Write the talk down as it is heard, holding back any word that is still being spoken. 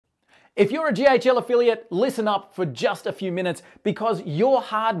If you're a GHL affiliate, listen up for just a few minutes because your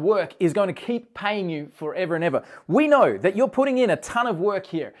hard work is going to keep paying you forever and ever. We know that you're putting in a ton of work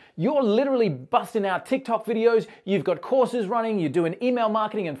here. You're literally busting out TikTok videos, you've got courses running, you're doing email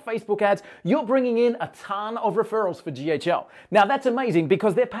marketing and Facebook ads, you're bringing in a ton of referrals for GHL. Now that's amazing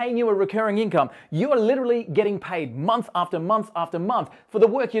because they're paying you a recurring income. You're literally getting paid month after month after month for the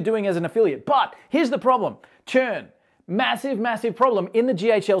work you're doing as an affiliate. But here's the problem: churn. Massive problem in the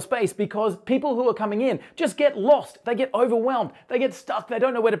GHL space because people who are coming in just get lost, they get overwhelmed, they get stuck, they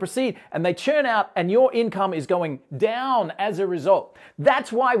don't know where to proceed, and they churn out and your income is going down as a result.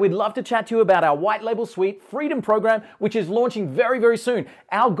 That's why we'd love to chat to you about our white label suite freedom program, which is launching very soon.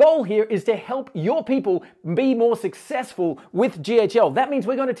 Our goal here is to help your people be more successful with GHL. That means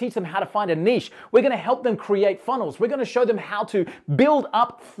we're going to teach them how to find a niche. We're going to help them create funnels. We're going to show them how to build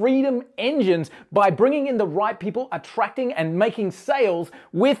up freedom engines by bringing in the right people, attracting and making sales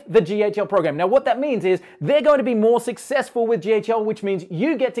with the GHL program. Now, what that means is they're going to be more successful with GHL, which means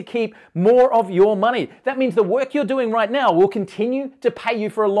you get to keep more of your money. That means the work you're doing right now will continue to pay you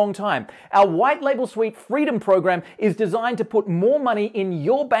for a long time. Our white label suite freedom program is designed to put more money in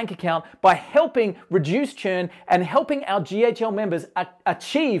your bank account by helping reduce churn and helping our GHL members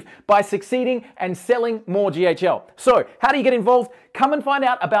achieve by succeeding and selling more GHL. So how do you get involved? Come and find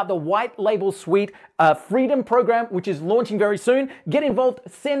out about the white label suite freedom program, which is launching very soon. Get involved,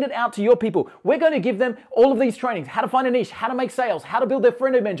 send it out to your people. We're going to give them all of these trainings: how to find a niche, how to make sales, how to build their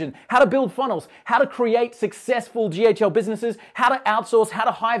freedom engine, how to build funnels, how to create successful GHL businesses, how to outsource, how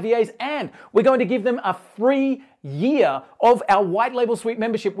to hire VAs, and we're going to give them a free year of our white label suite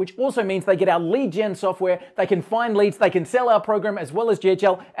membership, which also means they get our lead gen software, they can find leads, they can sell our program as well as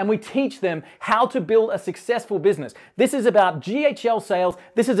GHL, and we teach them how to build a successful business. This is about GHL sales.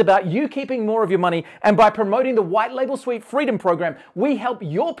 This is about you keeping more of your money, and by promoting the white label suite freedom program, we help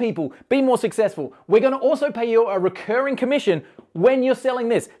your people be more successful. We're going to also pay you a recurring commission when you're selling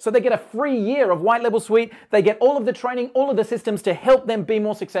this. So they get a free year of white label suite. They get all of the training, all of the systems to help them be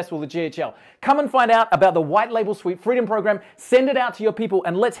more successful with GHL. Come and find out about the white label suite freedom program. Send it out to your people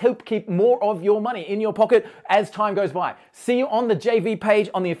and let's help keep more of your money in your pocket as time goes by. See you on the JV page,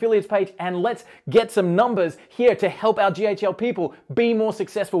 on the affiliates page, and let's get some numbers here to help our GHL people be more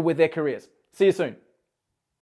successful with their careers. See you soon.